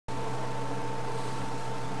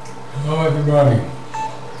Hello everybody,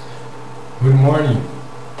 good morning.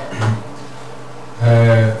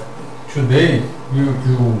 Today we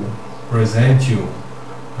will present you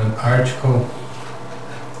an article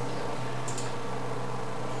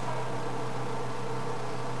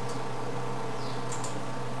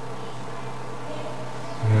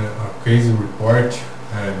a case report,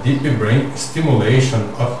 deep brain stimulation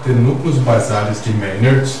of the Nucleus Basalis de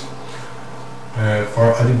Meynert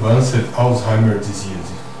for advanced Alzheimer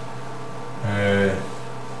disease.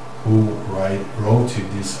 Who wrote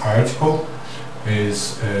this article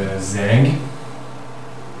is Zhang.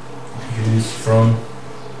 He is from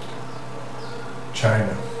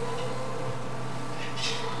China.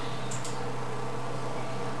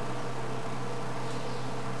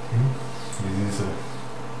 This is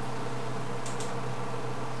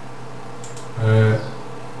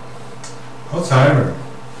Alzheimer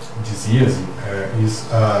disease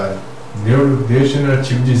is a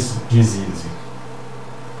neurodegenerative disease.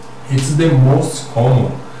 It's the most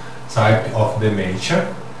common type of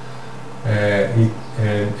dementia.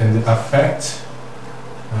 And affects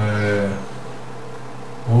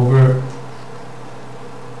over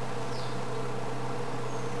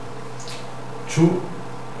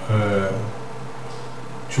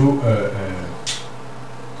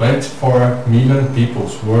 24 million people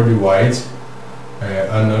worldwide,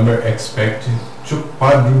 a number expected to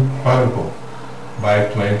quadruple by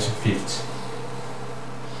 2050.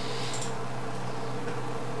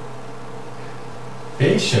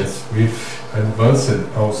 Patients with advanced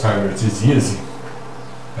Alzheimer's disease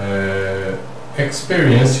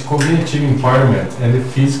experience cognitive impairment and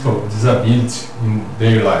physical disability in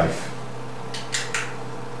their life.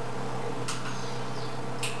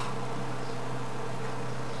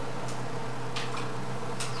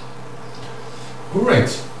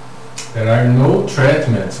 Currently, there are no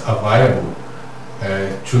treatments available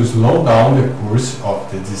to slow down the course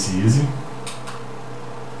of the disease,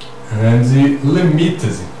 and the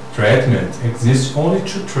limited treatment exists only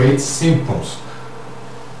to treat symptoms.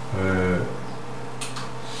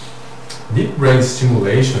 Deep brain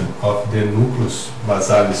stimulation of the Nucleus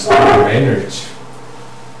Basalis de Meynert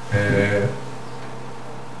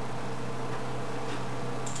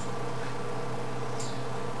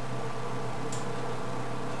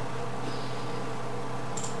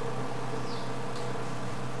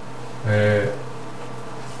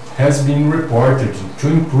has been reported to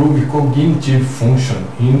improve cognitive function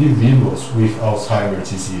in individuals with Alzheimer's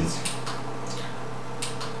disease.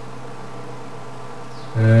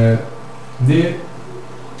 The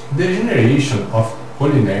degeneration of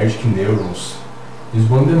cholinergic neurons is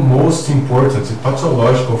one of the most important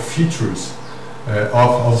pathological features of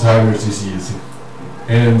Alzheimer's disease,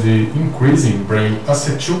 and the increasing brain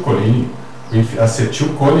acetylcholine with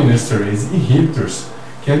acetylcholinesterase inhibitors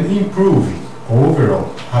can improve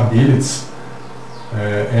overall abilities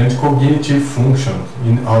and cognitive function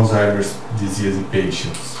in Alzheimer's disease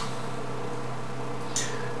patients.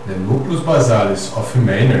 The Nucleus Basalis of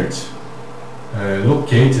Meynert,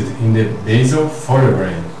 located in the basal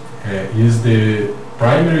forebrain, is the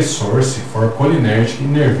primary source for cholinergic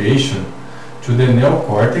innervation to the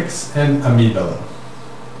neocortex and amygdala.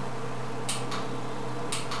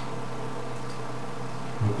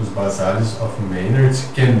 Nucleus Basalis of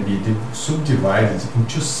Meynert can be subdivided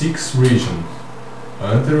into 6 regions: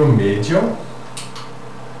 anteromedial,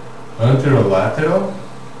 anterolateral,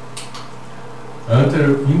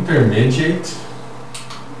 anterointermediate,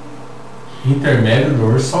 intermedio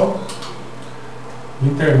dorsal,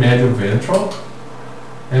 intermedio ventral,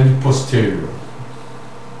 and posterior.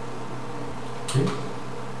 Okay.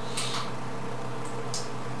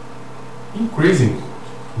 Increasing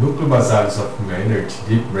Nucleus Basalis of Meynert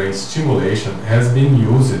deep brain stimulation has been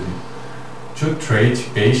used to treat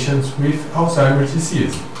patients with Alzheimer's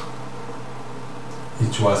disease.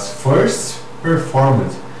 It was first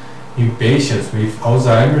performed in patients with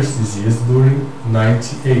Alzheimer's disease during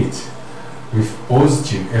 1998, with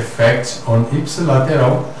positive effects on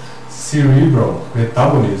ipsilateral cerebral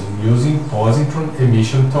metabolism using positron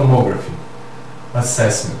emission tomography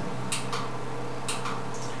assessment.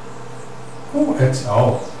 Who et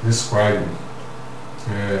al. Described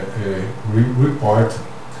report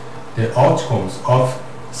the outcomes of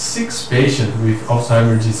 6 patients with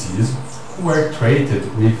Alzheimer's disease who were treated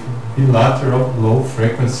with bilateral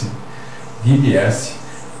low-frequency DBS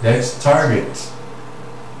that target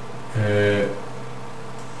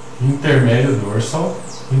intermedio dorsal,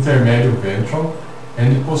 intermedio ventral,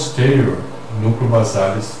 and posterior Nucleus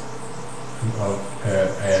Basalis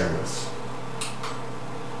areas.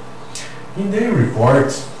 In their report,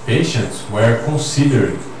 patients were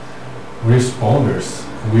considered responders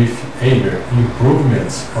with either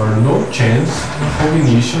improvements or no change in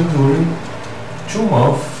cognition during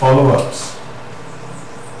 2-month follow-ups.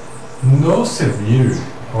 No severe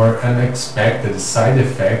or unexpected side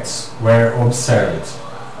effects were observed.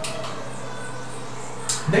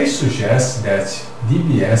 They suggest that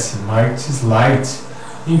DBS might slightly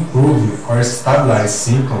improve or stabilize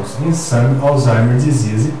symptoms in some Alzheimer's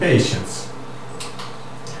disease patients.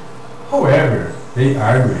 However, they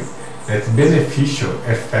argue that beneficial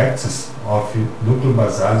effects of Nucleus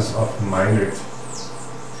Basalis of Meynert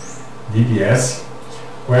DBS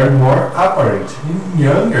were more apparent in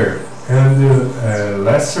younger and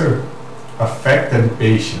lesser affected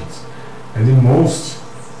patients, and most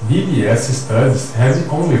DBS studies have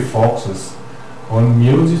only focused on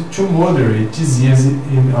mild to moderate disease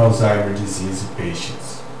in Alzheimer's disease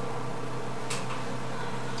patients.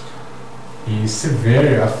 In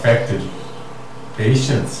severe affected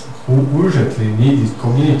patients who urgently needed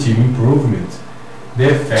cognitive improvement, the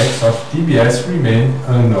effects of DBS remain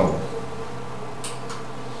unknown.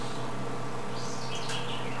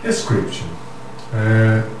 Description.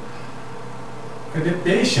 The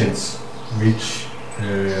patients which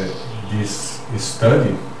this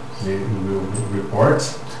study will report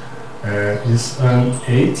is an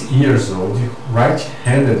 8 years old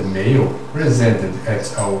right-handed male presented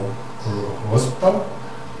at our hospital,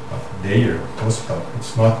 their hospital.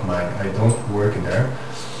 It's not mine. I don't work there.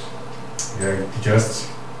 I just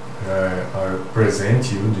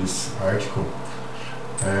present you this article.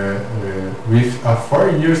 With a 4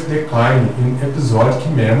 years decline in episodic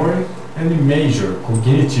memory and major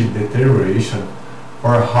cognitive deterioration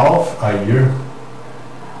for half a year.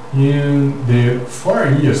 In the 4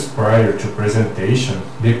 years prior to presentation,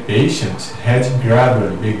 the patient had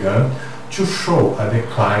gradually begun to show a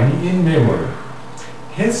decline in memory,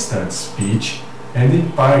 hesitant speech, and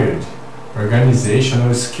impaired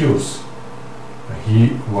organizational skills.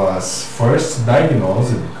 He was first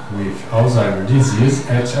diagnosed with Alzheimer's disease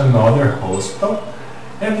at another hospital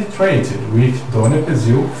and treated with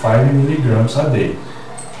donepezil 5 mg a day.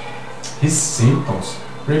 His symptoms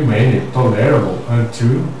remained tolerable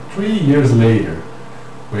until 3 years later,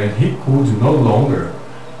 when he could no longer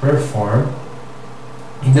perform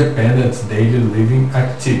independent daily living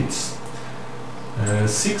activities.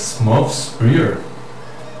 6 months prior,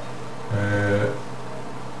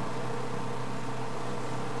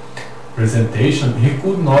 presentation, he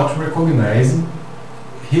could not recognize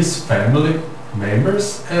his family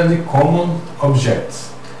members and common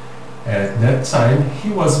objects. At that time, he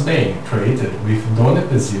was being treated with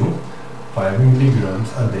donepezil 5 mg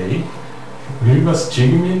a day,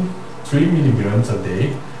 rivastigmine 3 mg a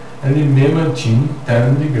day, and memantine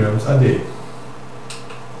 10 mg a day.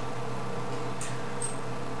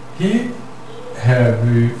 He had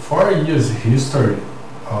a 4 years history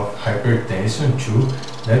of hypertension too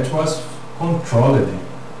that was controlled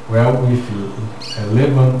well with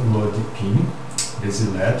levodopa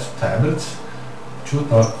Basalis tablets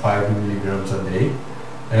 2.5 mg a day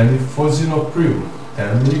and fosinopril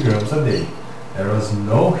 10 mg a day. There was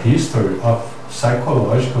no history of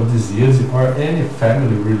psychological disease or any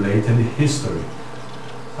family-related history.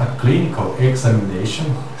 A clinical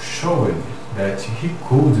examination showed that he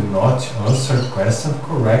could not answer questions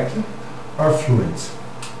correctly or fluently.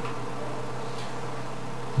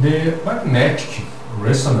 The magnetic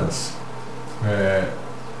resonance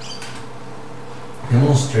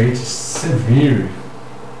demonstrates severe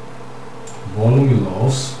volume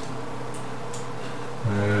loss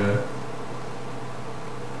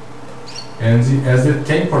and as the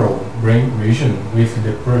temporal brain region with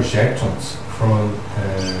the projections from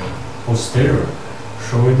posterior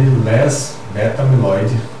showed less beta amyloid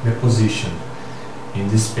deposition in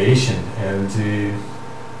this patient, and the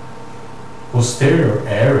posterior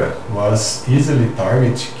area was easily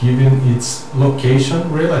targeted given its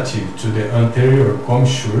location relative to the anterior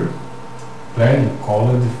commissure. Planning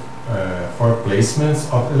called for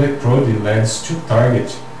placements of electrode leads to target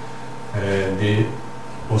the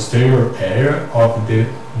posterior area of the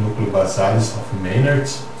Nucleus Basalis of Meynert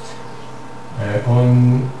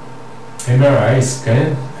on MRI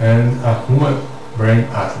scan and a human brain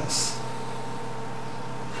atlas.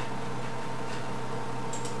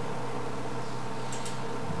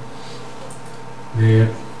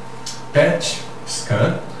 The PET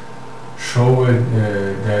scan showed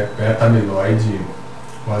that beta amyloid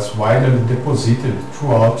was widely deposited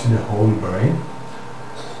throughout the whole brain,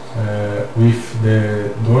 with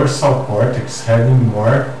the dorsal cortex having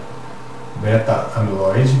more beta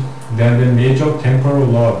amyloid than the medial temporal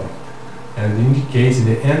lobe, and indicates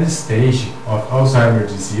the end stage of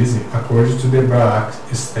Alzheimer's disease according to the Braak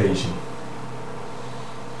staging.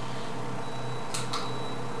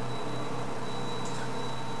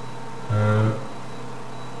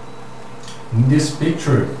 In this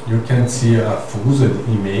picture, you can see a fused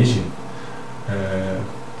imaging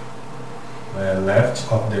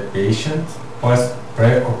left of the patient,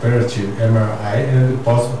 pre-operative MRI and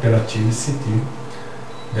post-operative CT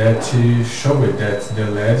that showed that the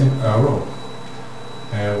lead arrow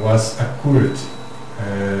was occurred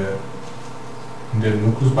in the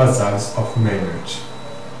nucleus basalis of Meynert.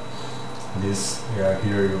 This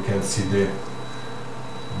here you can see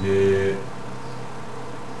the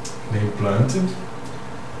implanted,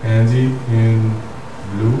 and in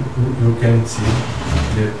blue you can see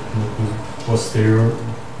the posterior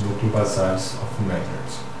nucleus basalis of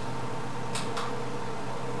Meynert.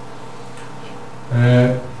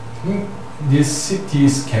 In this CT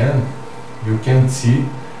scan, you can see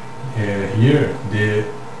here the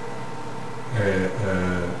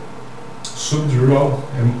subdural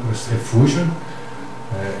effusion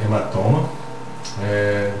hematoma.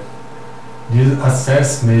 This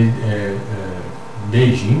assess made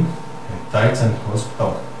Beijing Titan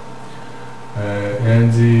Hospital,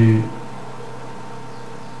 and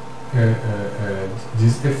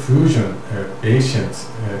this effusion patient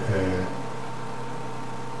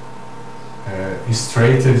is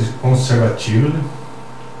treated conservatively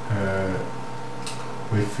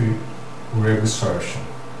with reabsorption.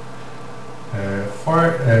 For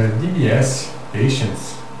DBS patients,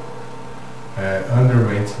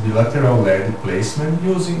 underwent bilateral lead placement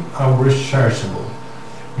using a rechargeable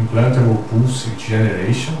implantable pulse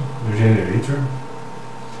generator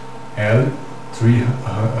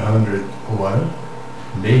L301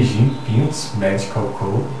 Beijing Pins Medical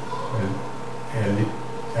Co.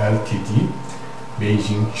 Ltd.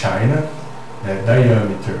 Beijing, China,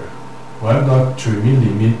 diameter 1.3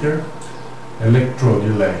 mm, electrode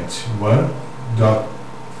length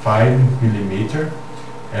 1.5 mm,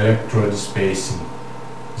 electrode spacing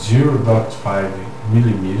 0.5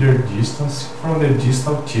 mm, distance from the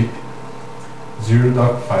distal tip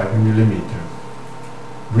 0.5 mm.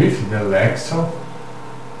 Briefly, the Lexel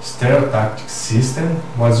stereotactic system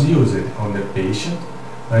was used on the patient.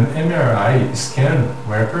 An MRI scan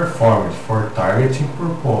were performed for targeting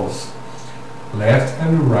purposes. Left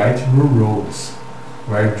and right roads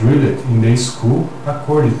were drilled in the skull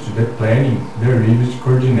according to the planning derived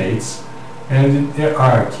coordinates and the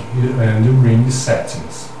arc and the ring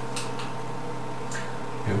settings.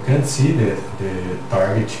 You can see the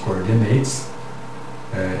target coordinates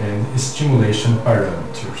and stimulation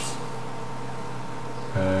parameters.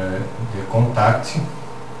 The contact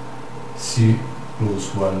C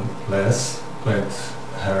plus 1 less 20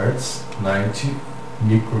 Hz 90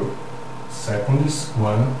 microseconds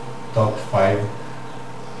 1.5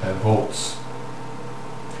 volts.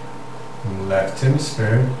 In left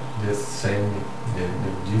hemisphere, the same, the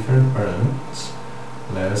different parameters,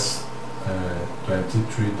 less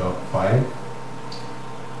 23.5,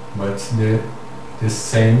 but the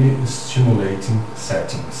same stimulating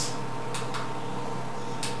settings.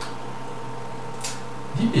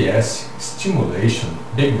 DBS stimulation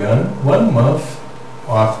began 1 month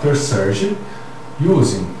after surgery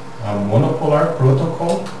using a monopolar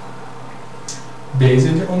protocol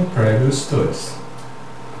based on previous studies.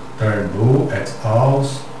 Turnbull et al.,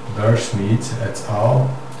 Schmidt et al.,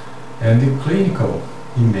 and the clinical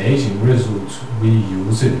imaging results we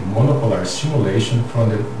used monopolar stimulation from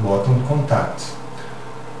the bottom contact.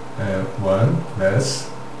 1 less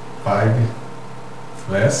 5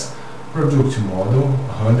 less product model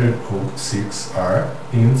 106R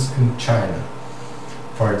pins in China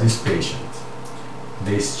for this patient.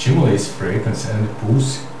 The stimulus frequency and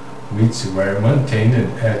pulse, which were maintained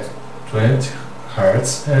at 20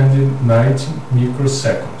 Hz and 90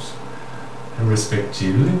 microseconds,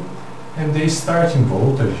 respectively, and the starting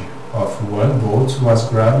voltage of 1 volt was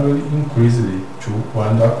gradually increased to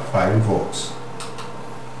 1.5 volts.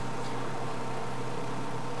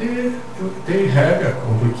 They had a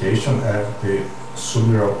complication of the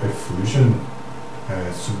subdural effusion,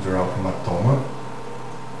 subdural hematoma,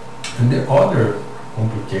 and the other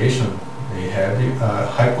complication, they had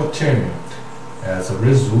hypothermia. As a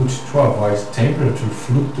result, to avoid temperature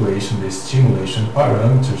fluctuation, the stimulation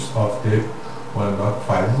parameters of the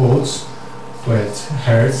 1.5 volts, 20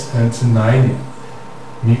 Hz and 90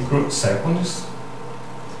 microseconds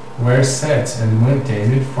were set and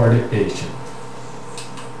maintained for the patient.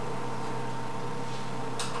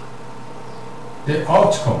 The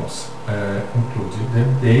outcomes included the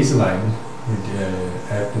baseline.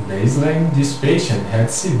 At the baseline, this patient had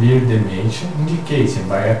severe dementia indicated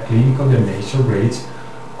by a clinical dementia rate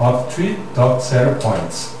of 3.0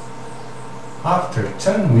 points. After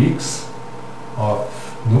 10 weeks of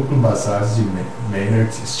nucleus basalis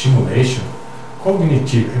Meynert stimulation,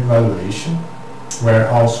 cognitive evaluation were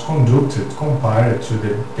also conducted compared to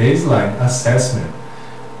the baseline assessment.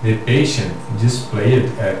 The patient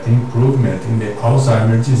displayed an improvement in the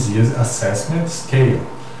Alzheimer's disease assessment scale,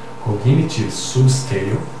 cognitive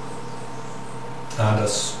subscale,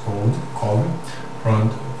 ADAS code, from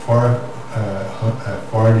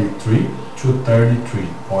 43 to 33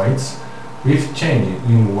 points, with change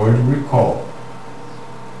in word recall,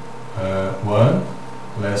 1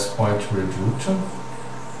 less point reduction,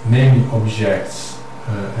 naming objects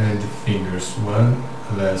and fingers 1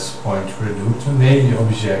 less point reduction, naming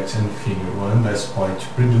objects and finger 1 less point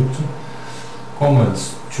reduction,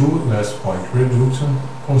 commands 2 less point reduction,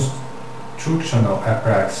 constructional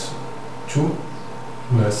apparatus 2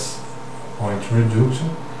 less point reduction,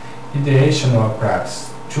 ideational apparatus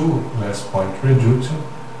 2 less point reduction,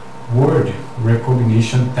 word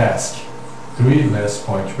recognition task 3 less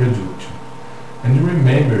point reduction, and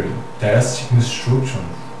remembering test instruction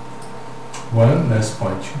 1 less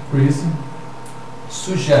point increase,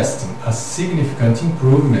 suggesting a significant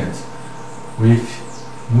improvement with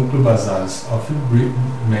Nucleus Basalis of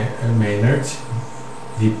Meynert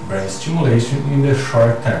deep brain stimulation in the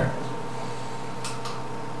short term.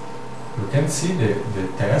 You can see the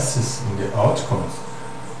tests in the outcomes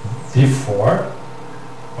before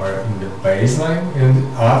or in the baseline and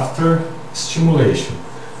after stimulation,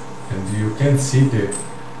 and you can see that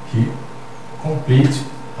he complete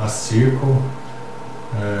a circle.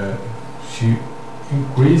 She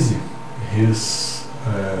increased his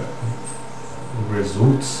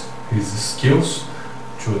results, his skills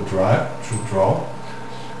to draw,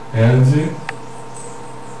 and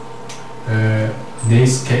the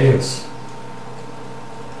scales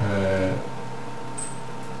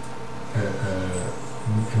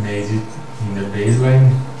made it in the baseline,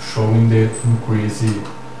 showing the increased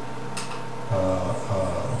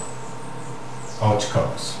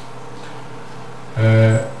outcomes.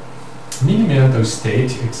 Mini mental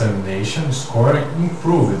state examination score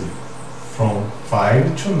improved from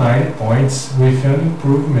 5 to 9 points with an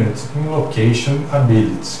improvement in location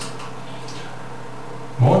ability.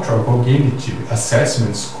 Motor cognitive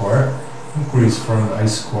assessment score increased from a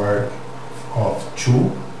score of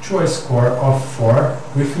 2 to a score of 4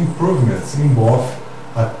 with improvements in both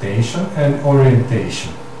attention and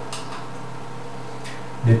orientation.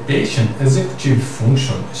 The patient executive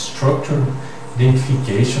function, structure,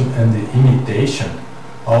 identification and imitation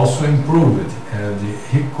also improved, and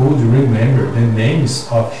he could remember the names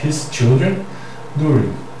of his children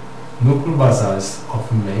during Nucleus Basalis of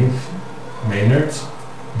Meynert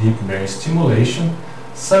deep brain stimulation,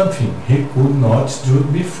 something he could not do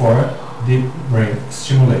before deep brain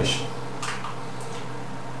stimulation.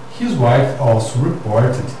 His wife also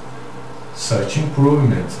reported such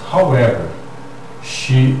improvements. However,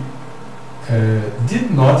 she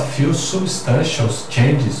did not feel substantial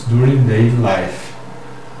changes during daily life.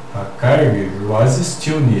 A caregiver was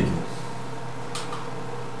still needed.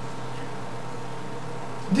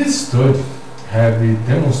 This study have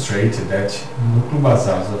demonstrated that Nucleus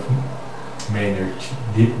Basalis of Meynert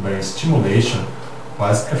deep brain stimulation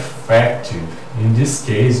was effective in this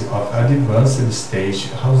case of advanced stage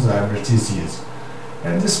Alzheimer's disease,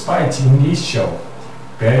 and despite initial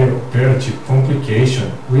perioperative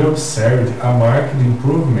complication, we observed a marked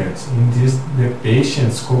improvement in the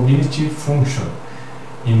patient's cognitive function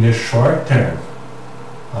in the short term,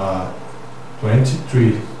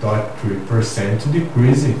 23.3%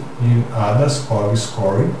 decrease in ADAS-Cog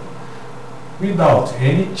scoring without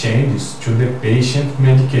any changes to the patient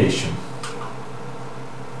medication.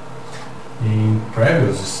 In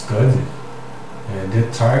previous study, the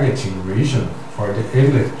targeting region for the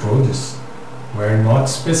electrodes were not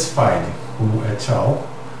specified, Hu et al.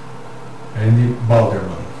 And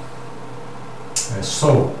Balderman.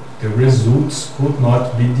 So, the results could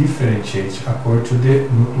not be differentiated according to the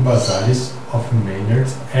Nucleus Basalis of Meynert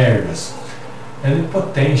areas, and the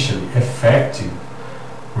potentially effective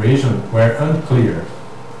regions were unclear.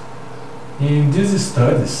 In these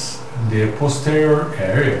studies, the posterior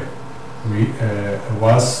area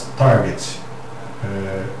was targeted.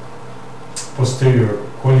 Posterior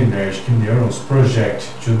cholinergic neurons project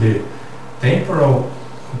to the temporal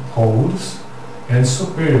poles and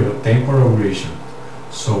superior temporal region,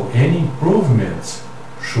 so any improvements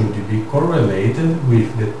should be correlated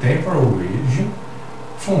with the temporal region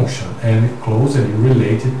function and closely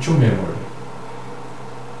related to memory.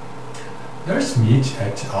 Smith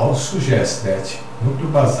et al. Suggests that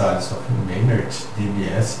Nucleus Basalis of Meynert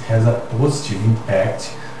DBS has a positive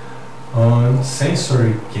impact on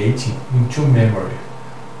sensory gating into memory,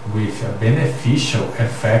 with a beneficial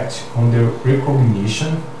effect on the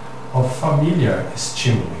recognition of familiar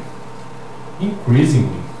stimuli.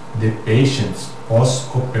 Increasingly, the patient's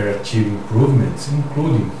post-operative improvements,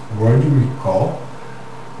 including word recall,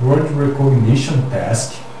 word recognition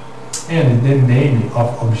task, and the naming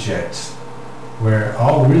of objects, were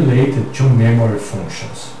all related to memory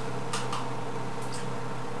functions.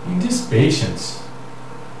 In these patients,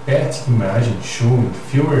 PET imaging showed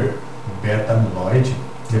fewer beta-amyloid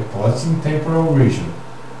deposits in temporal region,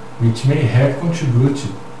 which may have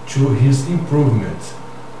contributed to his improvement.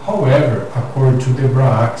 However, according to the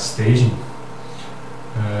Braak staging,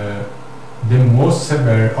 the most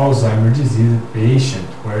severe Alzheimer's disease patient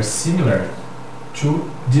were similar to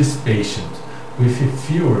this patient, with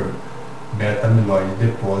fewer beta-amyloid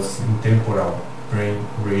deposits in temporal brain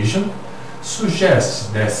region, suggests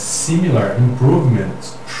that similar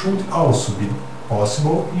improvements should also be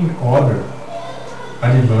possible in other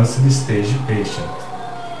advanced stage patients.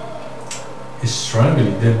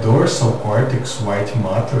 Strangely, the dorsal cortex white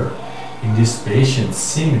matter in this patient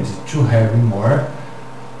seemed to have more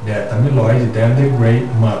beta-amyloid than the gray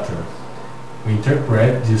matter. We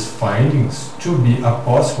interpret these findings to be a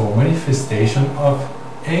possible manifestation of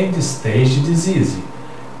end-stage disease,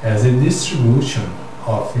 as a distribution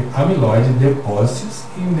of amyloid deposits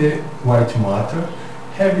in the white matter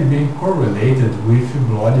have been correlated with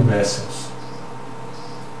blood vessels.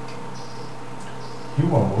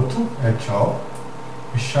 Iwamoto et al.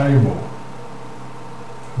 Sharimo.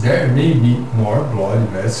 There may be more blood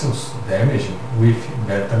vessels damaged with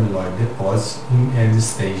beta-amyloid deposits in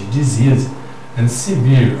end-stage disease, and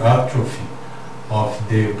severe atrophy of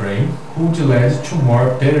the brain could lead to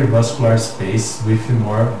more perivascular space with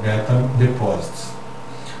more beta deposits.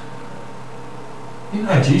 In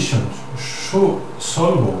addition,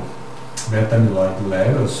 soluble beta-amyloid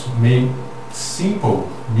levels may simply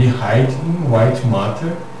be high in white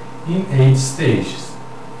matter in 8 stages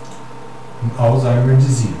in Alzheimer's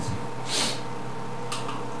disease.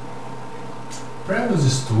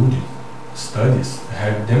 Previous studies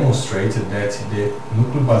have demonstrated that the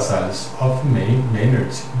Nucleus Basalis of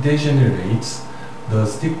Meynert degenerates,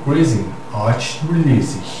 thus decreasing ACH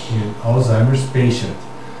release in Alzheimer's patients,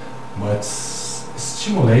 but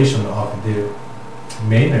stimulation of the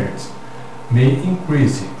Meynert may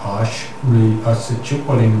increase ACH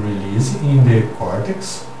acetylcholine release in the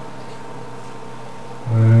cortex,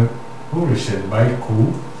 published by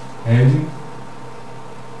Kuhl and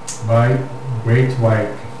by Great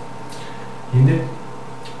White. In the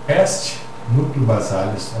past, Nucleus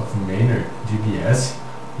Basalis of Meynert (DBS)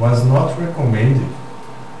 was not recommended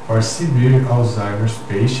for severe Alzheimer's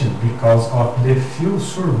patients because of the few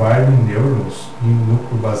surviving neurons in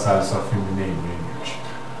Nucleus Basalis of Meynert.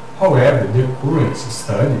 However, the current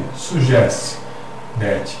study suggests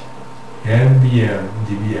that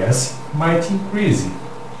NBM-DBS might increase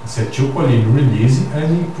acetylcholine release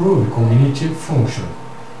and improve cognitive function,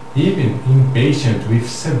 even in patients with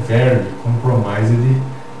severely compromised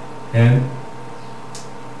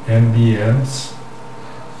NBMs.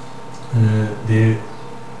 The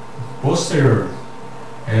posterior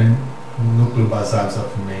and Nucleus Basalis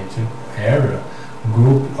of Meynert area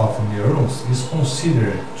group of neurons is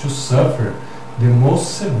considered to suffer the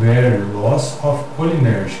most severe loss of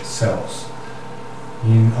cholinergic cells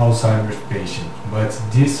in Alzheimer's patients, but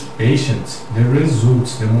these patients, the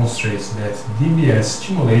results demonstrate that DBS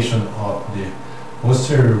stimulation of the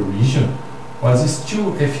posterior region was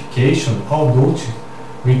still efficacious, although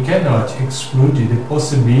we cannot exclude the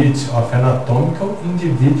possibility of anatomical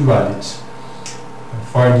individuality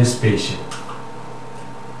for this patient.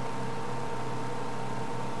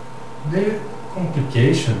 The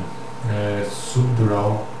complication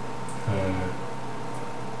subdural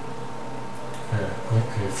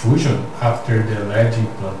fusion after the leg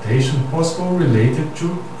implantation possibly related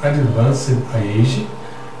to advanced age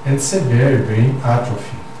and severe brain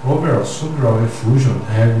atrophy. Overall, subdural effusion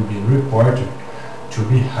have been reported to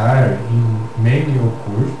be higher in many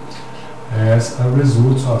occur as a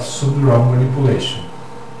result of subdural manipulation.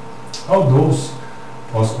 Although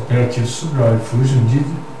post-operative subdural effusion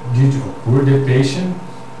did occur, the patient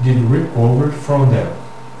did recover from them.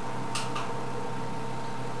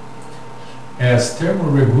 As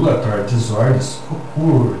thermoregulatory disorders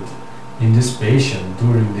occurred in this patient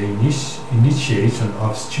during the initiation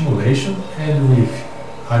of stimulation and with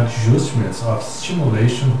adjustments of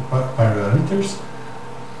stimulation parameters,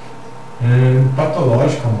 and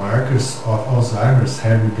pathological markers of Alzheimer's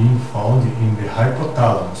have been found in the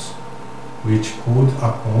hypothalamus, which could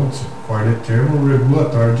account for the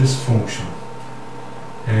thermoregulatory dysfunction.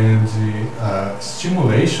 And the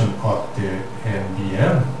stimulation of the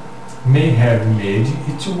NBM may have made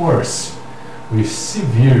it worse, with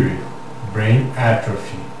severe brain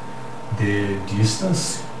atrophy. The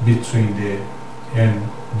distance between the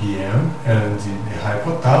NBM and the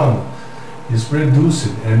hypothalamus is reduced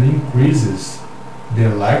and increases the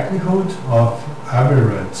likelihood of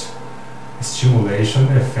aberrant stimulation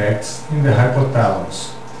effects in the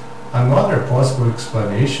hypothalamus. Another possible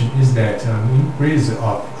explanation is that an increase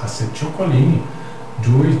of acetylcholine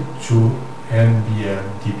due to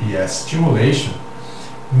NBM-DBS stimulation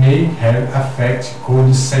may have affected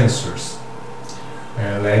cold sensors,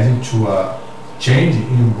 leading to a change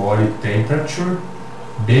in body temperature.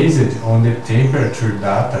 Based on the temperature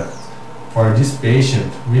data for this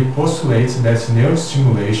patient, we postulate that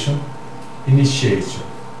neurostimulation initiation.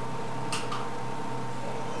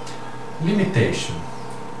 Limitation.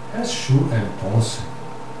 As Shu and Ponce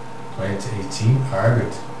 2018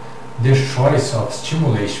 argued, the choice of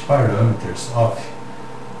stimulation parameters of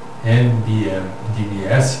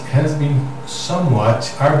NBM-DBS has been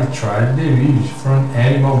somewhat arbitrarily derived from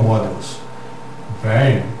animal models.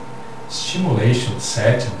 Varying stimulation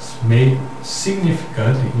settings may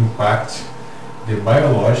significantly impact the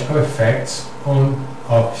biological effects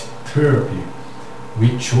of therapy.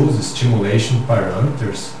 We chose stimulation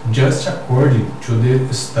parameters just according to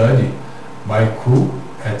the study by Ku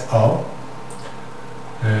et al.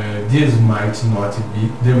 These might not be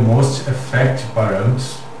the most effective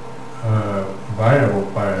parameters. Variable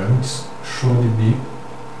parameters should be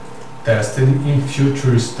tested in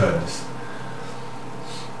future studies.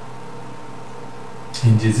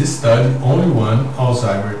 In this study, only one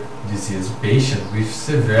Alzheimer's disease patient with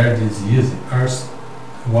severe disease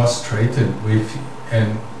was treated with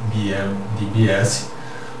NBM-DBS,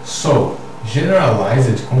 so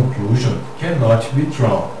generalized conclusion cannot be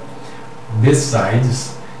drawn.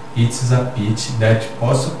 Besides, it is a pity that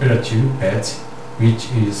postoperative PET, which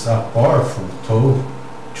is a powerful tool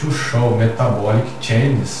to show metabolic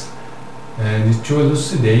changes and to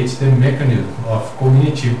elucidate the mechanism of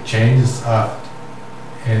cognitive changes after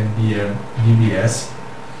NBM-DBS,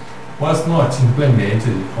 was not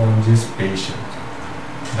implemented on this patient.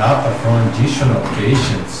 Data from additional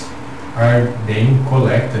patients are being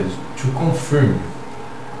collected to confirm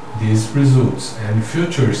these results, and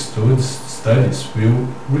future studies will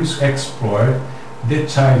explore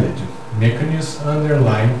detailed mechanisms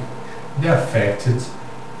underlying the affected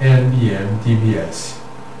NBM-DBS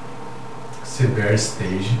severe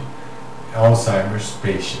stage Alzheimer's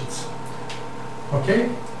patients. Okay,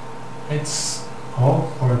 it's all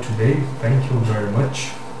for today. Thank you very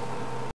much.